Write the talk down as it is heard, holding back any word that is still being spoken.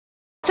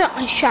up,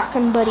 my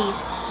shotgun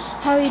buddies?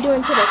 How are you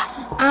doing today?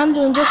 I'm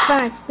doing just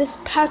fine. This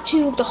is part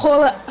 2 of the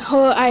whole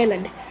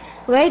island.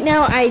 Right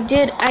now, I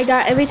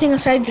got everything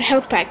aside the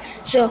health pack.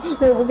 So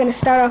we're gonna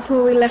start off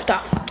where we left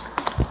off.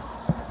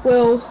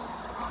 Well,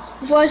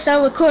 before I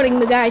start recording,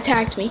 the guy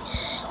attacked me.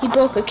 He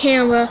broke a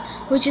camera,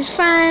 which is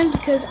fine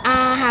because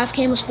I have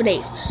cameras for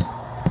days.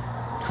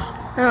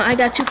 I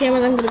got 2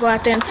 cameras. I'm gonna go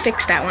out there and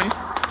fix that one.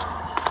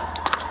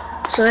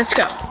 So let's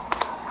go.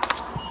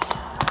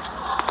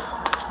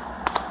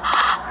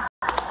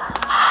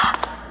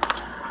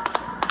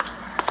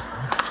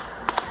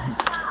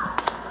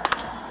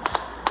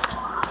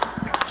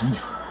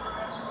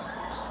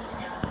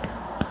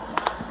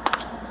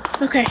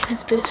 Okay,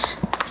 let's do this.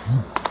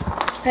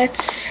 Okay.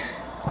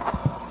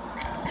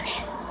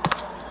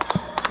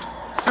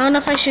 I don't know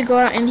if I should go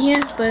out in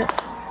here, but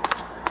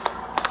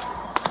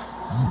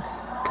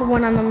put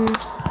one on them.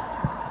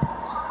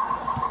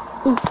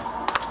 Ooh.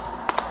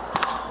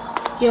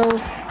 Yo.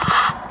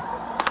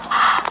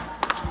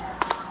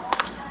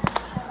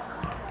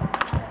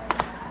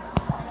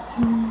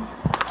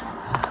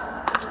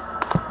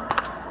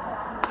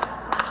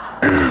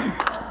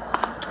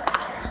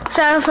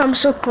 Sorry if I'm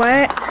so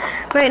quiet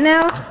right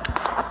now.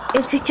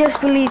 It's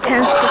just really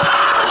tense.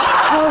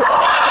 Oh,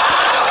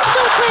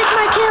 don't break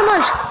my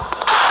cameras!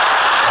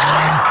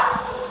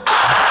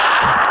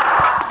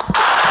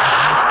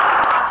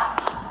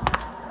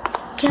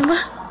 Camera?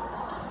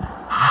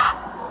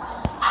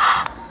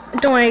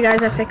 Don't worry,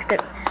 guys. I fixed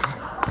it.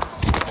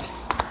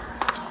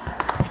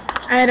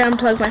 I had to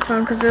unplug my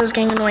phone because it was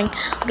getting annoying.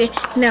 Okay,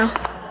 now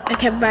I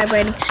kept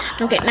vibrating.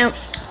 Okay, now.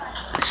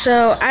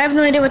 So I have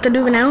no idea what to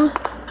do now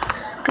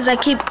because I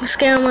keep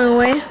scaring them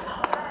away.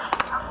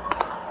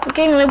 I'm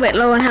getting a little bit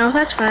low on health,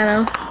 that's fine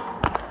though.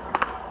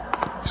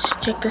 Let's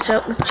check this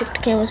out, let's check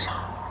the cameras.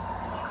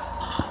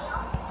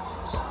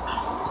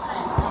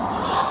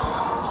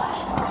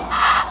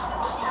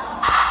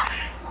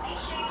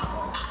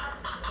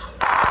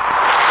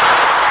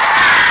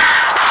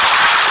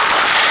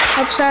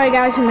 I'm sorry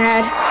guys, I'm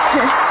mad.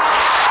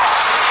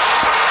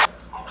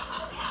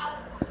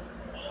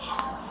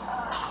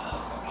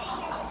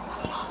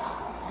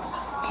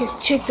 Okay,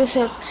 check this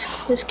out,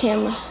 this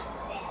camera.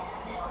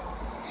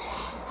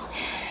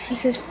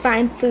 This is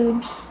fine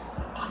food.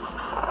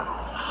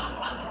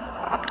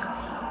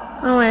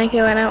 Oh, my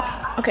kid went out.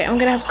 Okay, I'm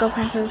gonna have to go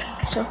find food.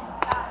 So,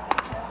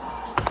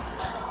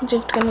 I'm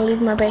just gonna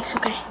leave my base.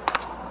 Okay.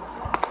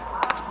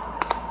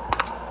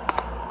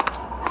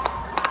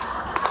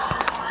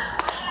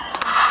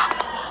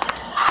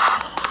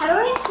 How do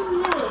I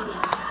submit it?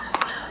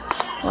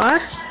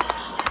 What?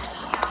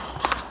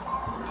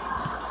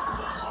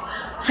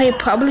 How you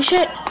publish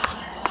it?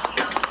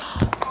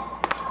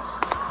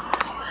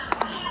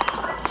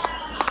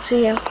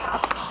 See ya.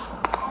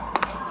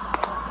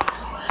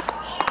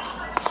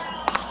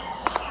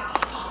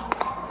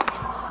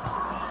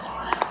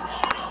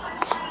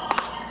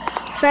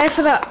 Sorry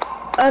for the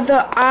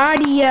other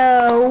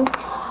audio,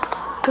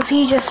 cause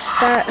he just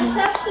started. This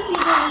has to be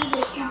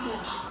deleted something.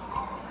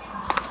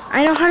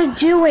 I know how to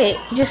do it.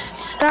 Just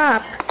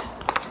stop.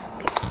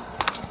 Okay.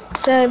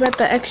 Sorry about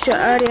the extra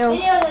audio,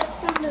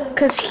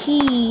 cause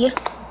he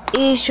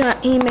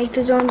makes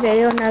his own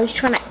video and I was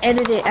trying to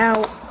edit it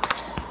out.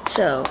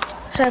 So.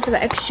 Sorry for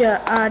the extra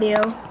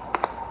audio.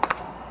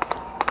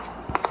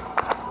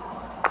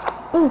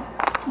 Ooh,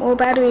 more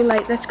battery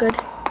light, that's good.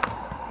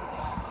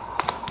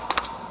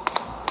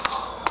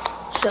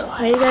 So,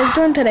 how you guys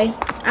doing today?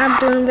 I'm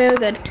doing very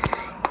good.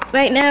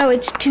 Right now,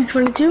 it's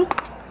 2:22.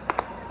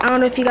 I don't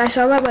know if you guys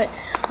saw that, but,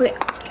 okay,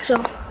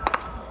 so,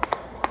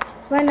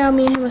 right now,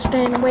 me and him are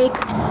staying awake.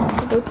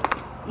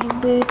 We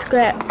both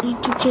got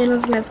YouTube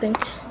channels and everything.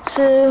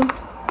 So,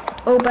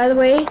 oh, by the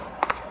way,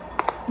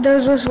 there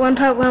was one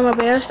part where I'm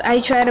embarrassed. I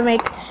tried to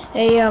make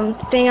a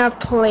thing out of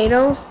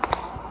Play-Doh.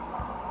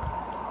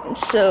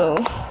 So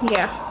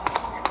yeah,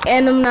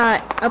 and I'm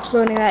not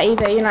uploading that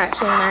either. You're not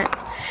seeing that.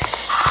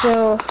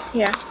 So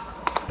yeah.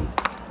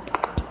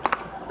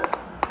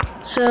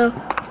 So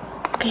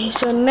okay.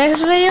 So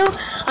next video,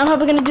 I'm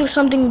probably gonna do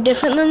something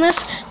different than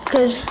this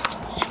because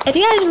if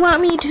you guys want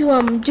me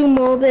to do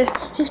more of this,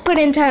 just put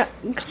in the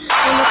comment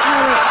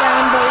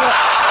down below.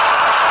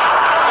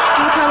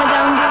 In the comment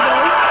down below.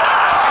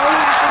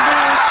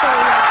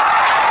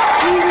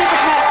 Please make a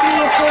part 3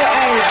 of whole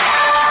island.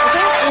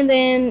 Okay?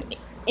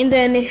 And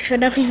then if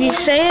enough of you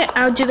say it,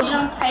 I'll do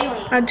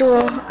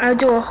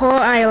a whole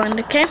island,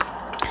 okay?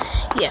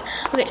 Yeah.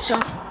 Okay, so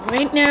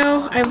right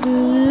now I have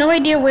no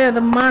idea where the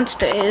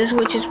monster is,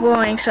 which is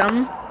worrying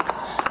some.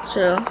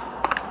 So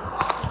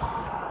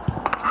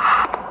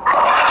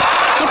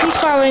yep, he's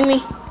following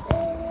me.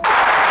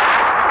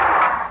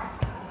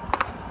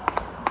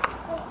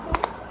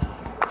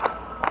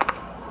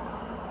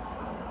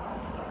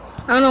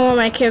 I don't know why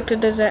my character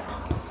does that.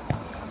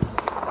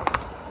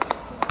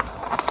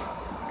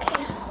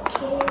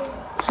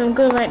 So I'm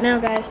good right now,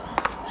 guys.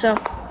 So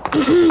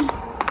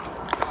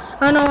I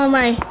don't know why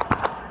my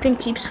thing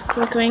keeps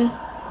flickering.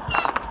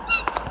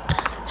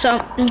 So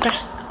okay,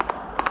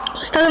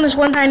 stuck on this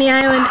one tiny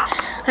island.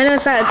 I know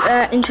it's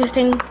not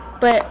interesting,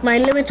 but my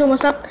limit's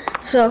almost up.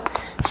 So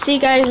see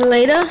you guys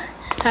later.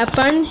 Have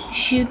fun.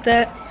 Shoot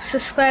that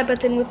subscribe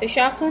button with the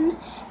shotgun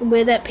and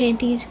wear that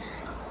panties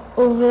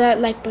over that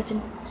like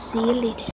button. See you later.